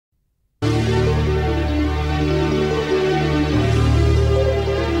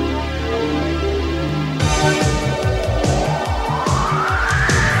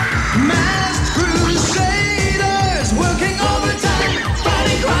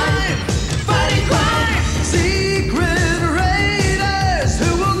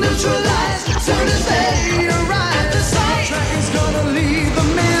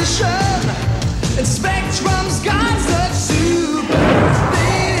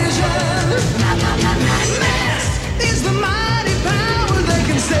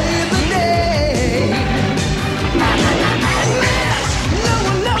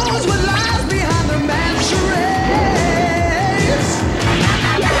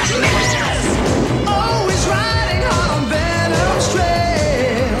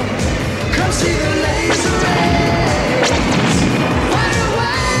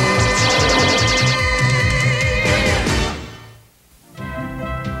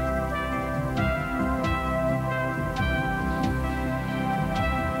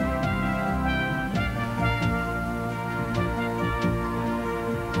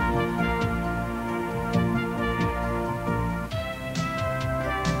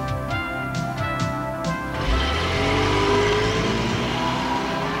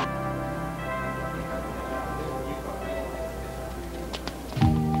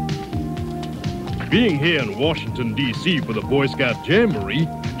Being here in Washington, D.C. for the Boy Scout Jamboree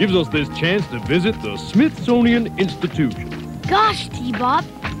gives us this chance to visit the Smithsonian Institution. Gosh, T-Bob,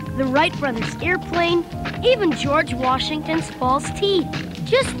 the Wright brothers' airplane, even George Washington's false teeth.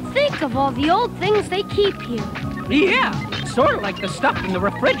 Just think of all the old things they keep here. Yeah, sort of like the stuff in the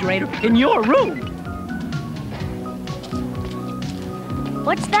refrigerator in your room.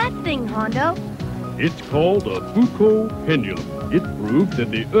 What's that thing, Hondo? It's called a Foucault pendulum. It proves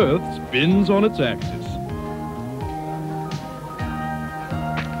that the Earth spins on its axis.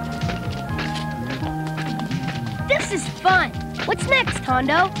 This is fun. What's next,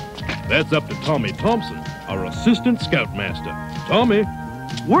 Hondo? That's up to Tommy Thompson, our assistant scoutmaster. Tommy.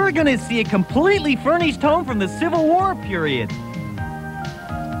 We're gonna see a completely furnished home from the Civil War period.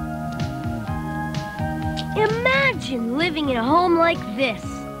 Imagine living in a home like this.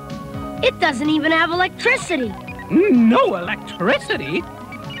 It doesn't even have electricity. No electricity?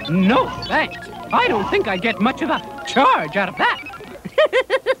 No, thanks. I don't think I'd get much of a charge out of that.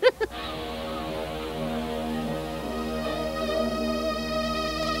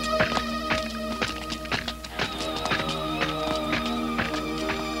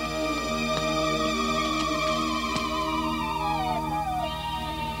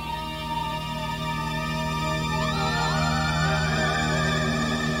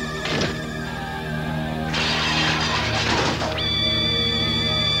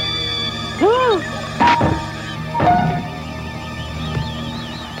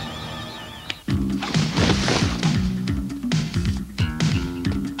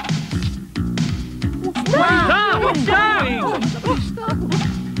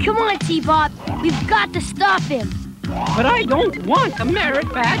 Come on, T-Bob. We've got to stop him. But I don't want a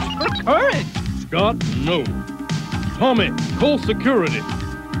merit badge for courage. Scott, no. Tommy, call security.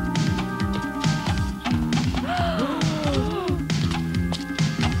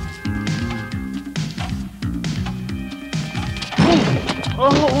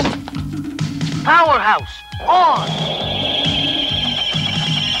 Powerhouse, on!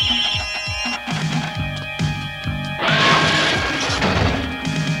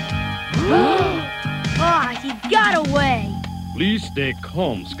 He got away. Please stay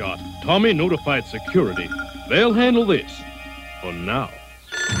calm, Scott. Tommy notified security. They'll handle this. For now.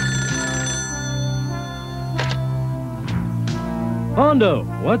 Hondo,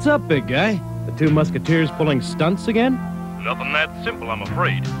 what's up, big guy? The two musketeers pulling stunts again? Nothing that simple, I'm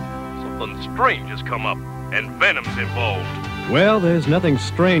afraid. Something strange has come up, and Venom's involved. Well, there's nothing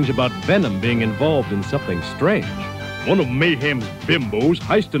strange about Venom being involved in something strange. One of Mayhem's bimbos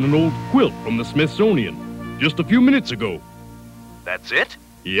heisted an old quilt from the Smithsonian just a few minutes ago. That's it?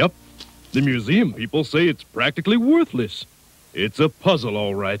 Yep. The museum people say it's practically worthless. It's a puzzle,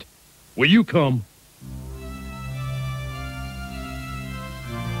 all right. Will you come?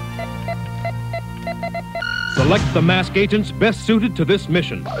 Select the mask agents best suited to this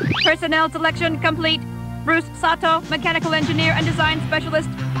mission. Personnel selection complete. Bruce Sato, mechanical engineer and design specialist.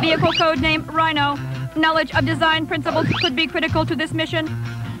 Vehicle code name Rhino. Knowledge of design principles could be critical to this mission.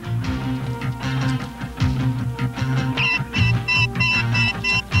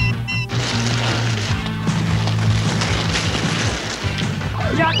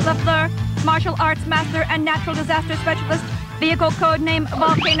 Jacques Lafleur, martial arts master and natural disaster specialist. Vehicle code name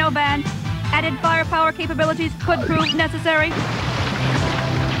Volcano Van. Added firepower capabilities could prove necessary.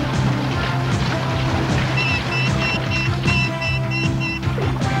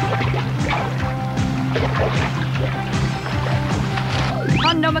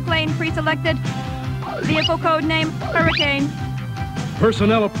 Hondo McLean pre-selected. Vehicle code name Hurricane.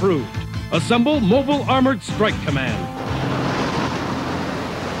 Personnel approved. Assemble Mobile Armored Strike Command.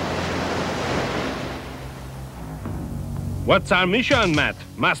 What's our mission, Matt?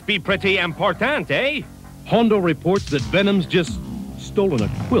 Must be pretty important, eh? Hondo reports that Venom's just stolen a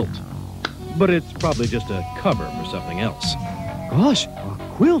quilt. But it's probably just a cover for something else. Gosh, a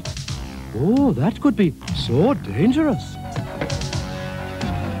quilt. Oh, that could be so dangerous.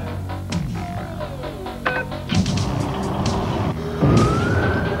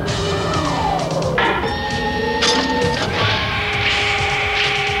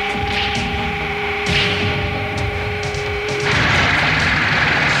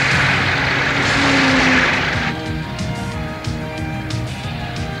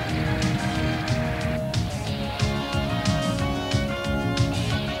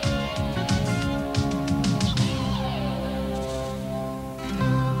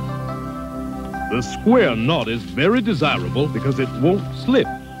 The square knot is very desirable because it won't slip.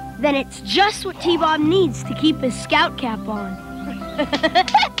 Then it's just what T-Bob needs to keep his scout cap on.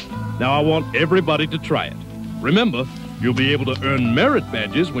 Now I want everybody to try it. Remember, You'll be able to earn merit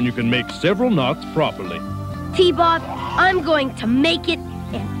badges when you can make several knots properly. T-Bob, I'm going to make it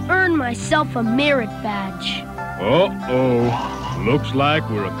and earn myself a merit badge. Uh-oh. Looks like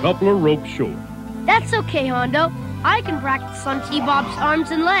we're a couple of ropes short. That's okay, Hondo. I can practice on T-Bob's arms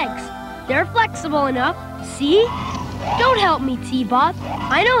and legs. They're flexible enough. See? Don't help me, T-Bob.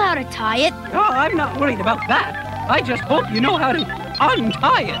 I know how to tie it. Oh, I'm not worried about that. I just hope you know how to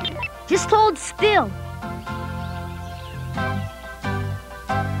untie it. Just hold still.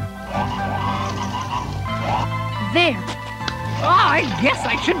 There. Oh, I guess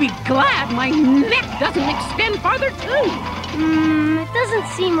I should be glad my neck doesn't extend farther, too. It doesn't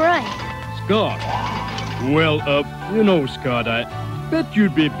seem right. Scott. Well, Scott, I bet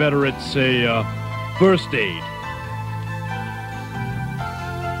you'd be better at, say, first aid.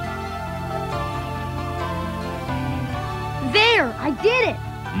 There, I did it.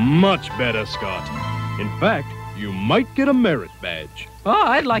 Much better, Scott. In fact, you might get a merit badge. Oh,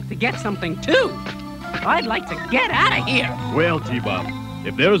 I'd like to get something, too. I'd like to get out of here. Well, T-Bob,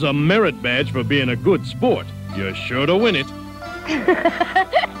 if there's a merit badge for being a good sport, you're sure to win it.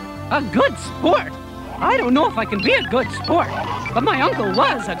 A good sport? I don't know if I can be a good sport, but my uncle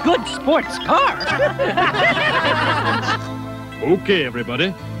was a good sports car. Okay,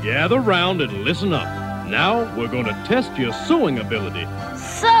 everybody, gather round and listen up. Now, we're going to test your sewing ability.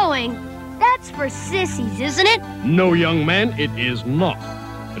 Sewing? That's for sissies, isn't it? No, young man, it is not.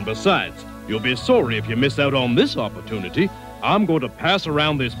 And besides, you'll be sorry if you miss out on this opportunity. I'm going to pass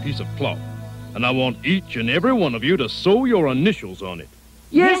around this piece of cloth, and I want each and every one of you to sew your initials on it.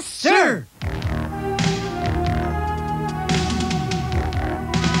 Yes, sir.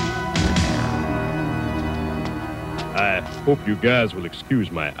 I hope you guys will excuse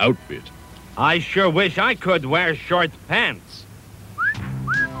my outfit. I sure wish I could wear short pants.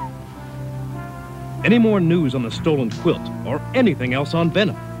 Any more news on the stolen quilt or anything else on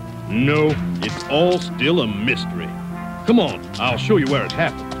Venom? No, it's all still a mystery. Come on, I'll show you where it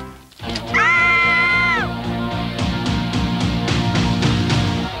happened.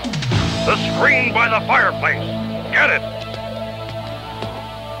 The screen by the fireplace. Get it.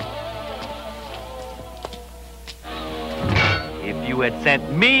 If you had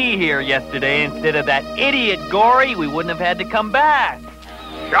sent me here yesterday instead of that idiot Gory, we wouldn't have had to come back.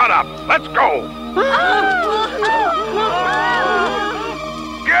 Shut up. Let's go.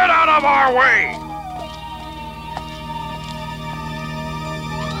 Get out of our way.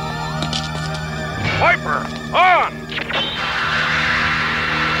 Viper, on.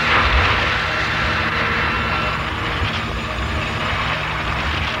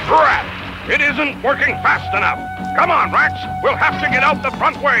 Drat! It isn't working fast enough. Come on, Rex. We'll have to get out the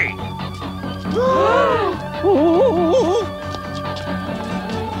front way.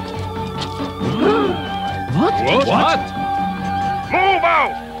 What? Move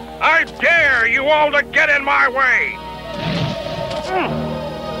out! I dare you all to get in my way.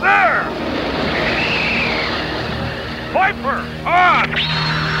 There! Viper, on!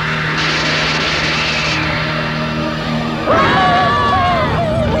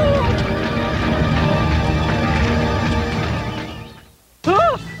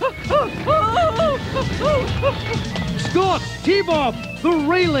 Scott, T-Bob, the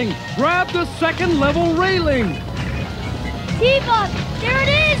railing. Grab the second level railing. T-Bob, there it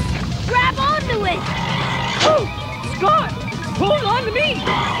is. Grab onto it. Oh, Scott, hold on to me.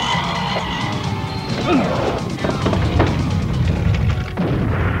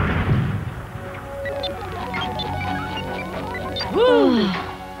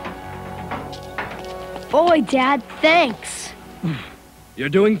 Boy, Dad, thanks. You're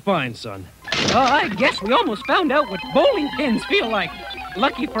doing fine, son. I guess we almost found out what bowling pins feel like.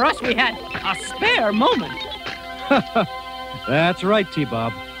 Lucky for us, we had a spare moment. That's right,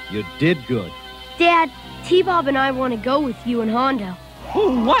 T-Bob. You did good. Dad, T-Bob and I want to go with you and Hondo.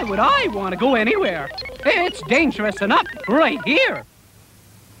 Oh, why would I want to go anywhere? It's dangerous enough right here.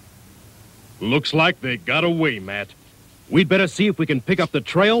 Looks like they got away, Matt. We'd better see if we can pick up the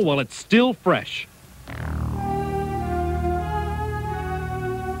trail while it's still fresh.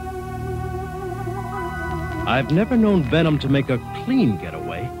 I've never known Venom to make a clean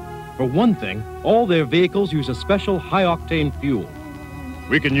getaway. For one thing, all their vehicles use a special high-octane fuel.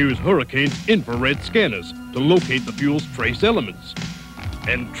 We can use Hurricane's infrared scanners to locate the fuel's trace elements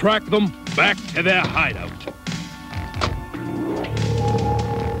and track them back to their hideout.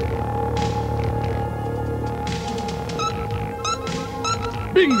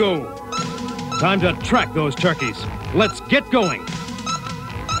 Bingo! Time to track those turkeys. Let's get going.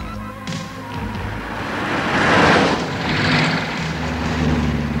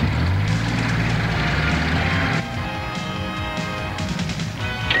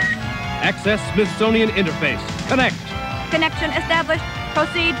 Access Smithsonian interface. Connect. Connection established.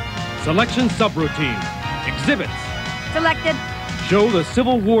 Proceed. Selection subroutine. Exhibits. Selected. Show the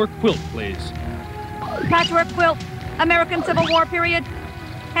Civil War quilt, please. Patchwork quilt. American Civil War period.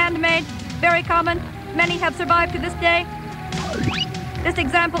 Handmade. Very common. Many have survived to this day. This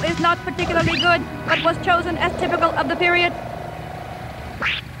example is not particularly good, but was chosen as typical of the period.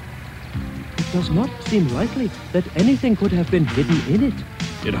 It does not seem likely that anything could have been hidden in it.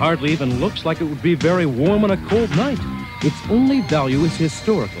 It hardly even looks like it would be very warm on a cold night. Its only value is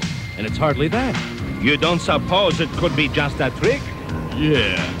historical, and it's hardly that. You don't suppose it could be just a trick?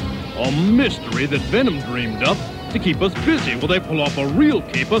 Yeah, a mystery that Venom dreamed up to keep us busy while they pull off a real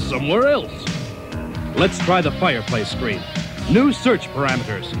caper somewhere else. Let's try the fireplace screen. New search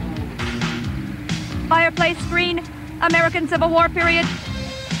parameters. Fireplace screen. American Civil War period.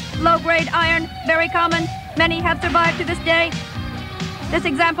 Low-grade iron. Very common. Many have survived to this day. This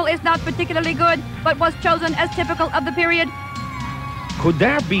example is not particularly good, but was chosen as typical of the period. Could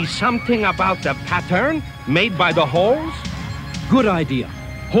there be something about the pattern made by the holes? Good idea.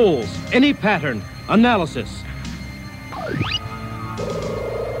 Holes, any pattern. Analysis.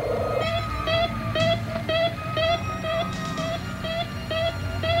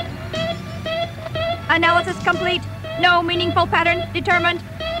 Analysis complete. No meaningful pattern determined.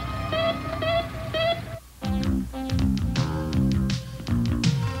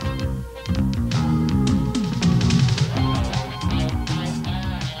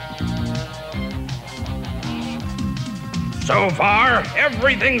 So far,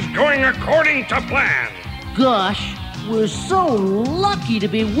 everything's going according to plan. Gosh, we're so lucky to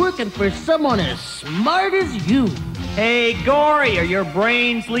be working for someone as smart as you. Hey, Gory, are your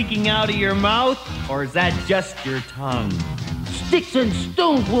brains leaking out of your mouth? Or is that just your tongue? Sticks and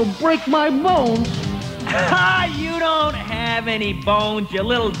stones will break my bones. Ha! You don't have any bones, you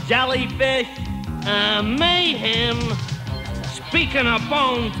little jellyfish. Mayhem. Speaking of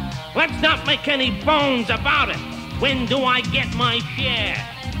bones, let's not make any bones about it. When do I get my share?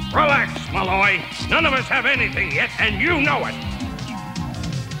 Relax, Malloy. None of us have anything yet, and you know it.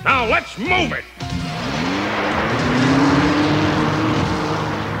 Now let's move it.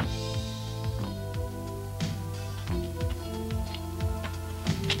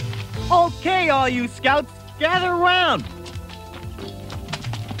 Okay, all you scouts, gather around.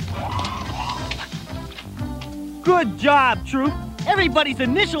 Good job, troop. Everybody's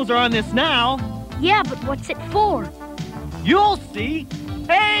initials are on this now. Yeah, but what's it for? You'll see.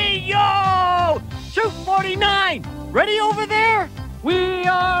 Hey, yo! Troop 49, ready over there? We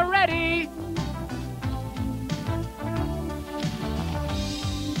are ready.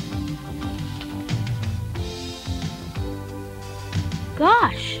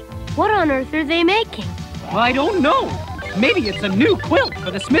 Gosh, what on earth are they making? I don't know. Maybe it's a new quilt for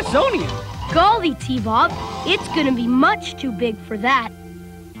the Smithsonian. Golly, T-Bob, it's gonna be much too big for that.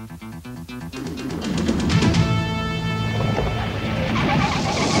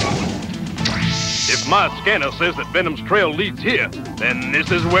 If my scanner says that Venom's trail leads here, then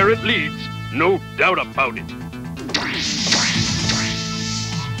this is where it leads. No doubt about it.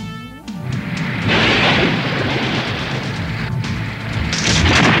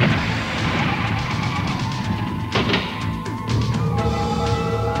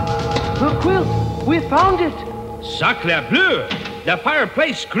 The quilt! We found it! Sacre bleu! The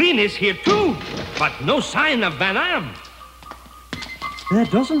fireplace screen is here too, but no sign of Venom. There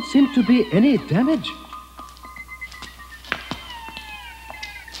doesn't seem to be any damage.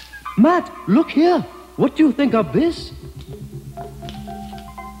 Matt, look here. What do you think of this?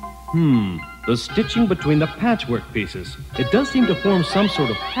 The stitching between the patchwork pieces. It does seem to form some sort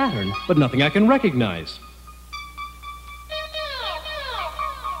of pattern, but nothing I can recognize.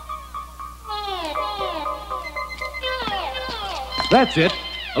 That's it.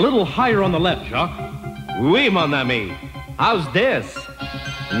 A little higher on the left, Jacques. Oui, mon ami. How's this?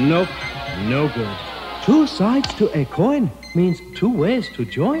 Nope, no good. Two sides to a coin means two ways to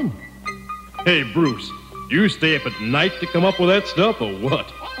join. Hey, Bruce, you stay up at night to come up with that stuff, or what?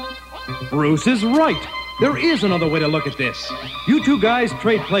 Bruce is right. There is another way to look at this. You two guys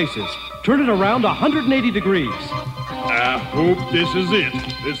trade places. Turn it around 180 degrees. I hope this is it.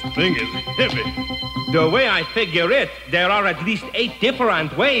 This thing is heavy. The way I figure it, there are at least 8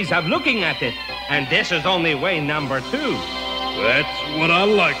 different ways of looking at it. And this is only way number 2. That's what I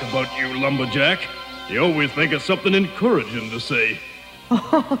like about you, lumberjack. You always think of something encouraging to say.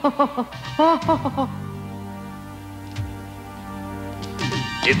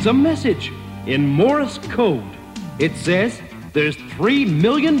 It's a message in Morse code. It says there's $3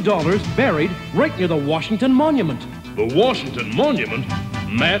 million buried right near the Washington Monument. The Washington Monument?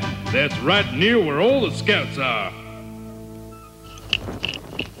 Matt, that's right near where all the scouts are.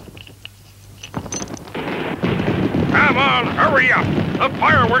 Come on, hurry up. The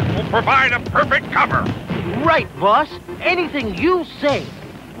fireworks will provide a perfect cover. Right, boss. Anything you say.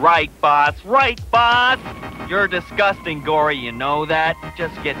 Right, boss. Right, boss. You're disgusting, Gory, you know that?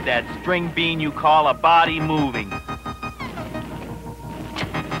 Just get that string bean you call a body moving.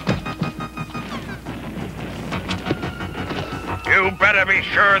 You better be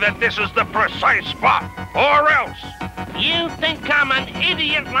sure that this is the precise spot, or else. You think I'm an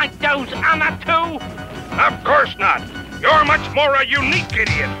idiot like those other two? Of course not. You're much more a unique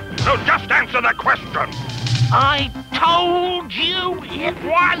idiot. So just answer the question. I told you it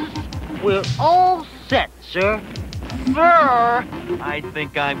was. We're all set, sir. Sir, I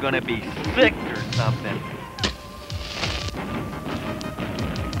think I'm gonna be sick or something.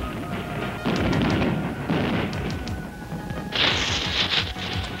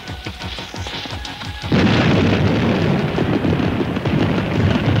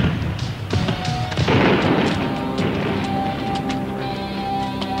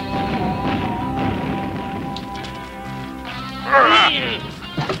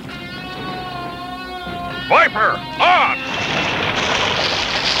 Viper, on!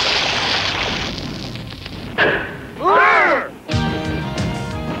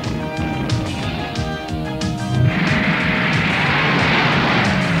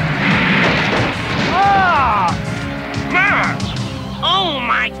 Matt! Oh,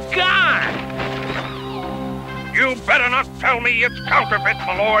 my God! You better not tell me it's counterfeit,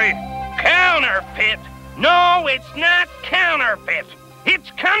 Malloy. Counterfeit? No, it's not counterfeit.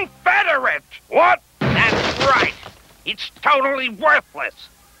 It's Confederate. What? That's right. It's totally worthless.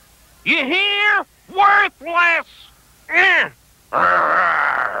 You hear? Worthless!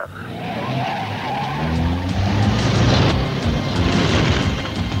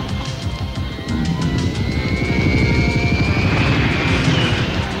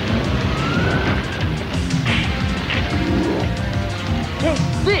 Take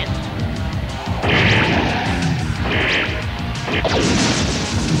this.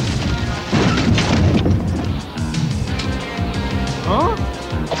 Huh?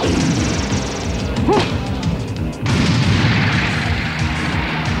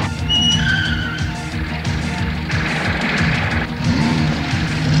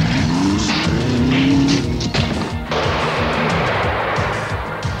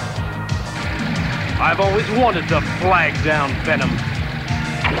 I've always wanted to flag down Venom.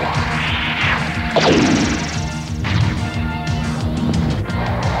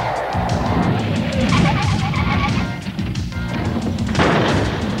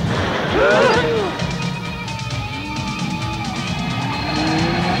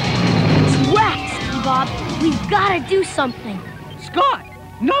 It's waxed, Bob. We've got to do something. Scott,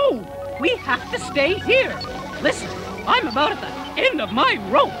 no! We have to stay here. Listen, I'm about at the end of my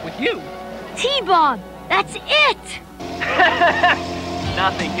rope with you. T-Bob, that's it!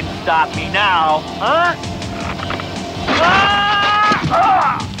 Nothing can stop me now, huh?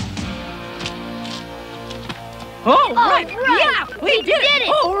 Oh, right. Yeah, we did it!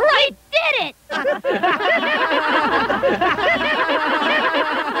 All right. We did it!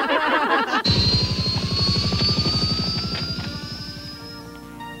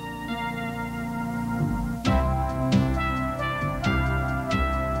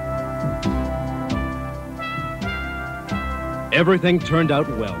 Everything turned out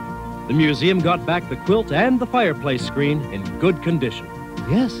well. The museum got back the quilt and the fireplace screen in good condition.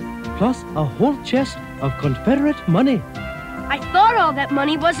 Yes, plus a whole chest of Confederate money. I thought all that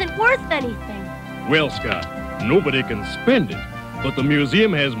money wasn't worth anything. Well, Scott, nobody can spend it, but the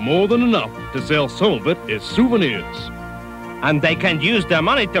museum has more than enough to sell some of it as souvenirs. And they can use the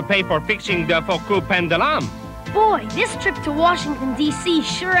money to pay for fixing the Foucault pendulum. Boy, this trip to Washington, D.C.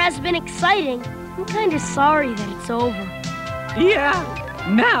 sure has been exciting. I'm kind of sorry that it's over. Yeah,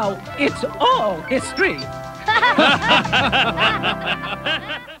 now it's all history.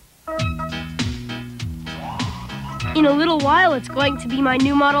 In a little while, it's going to be my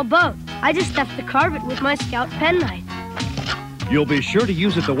new model boat. I just have to carve it with my scout penknife. You'll be sure to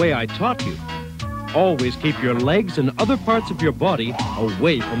use it the way I taught you. Always keep your legs and other parts of your body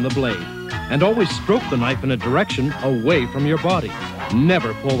away from the blade. And always stroke the knife in a direction away from your body.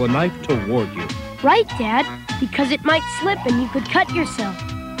 Never pull the knife toward you. Right, Dad? Because it might slip and you could cut yourself.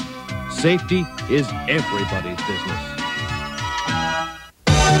 Safety is everybody's business.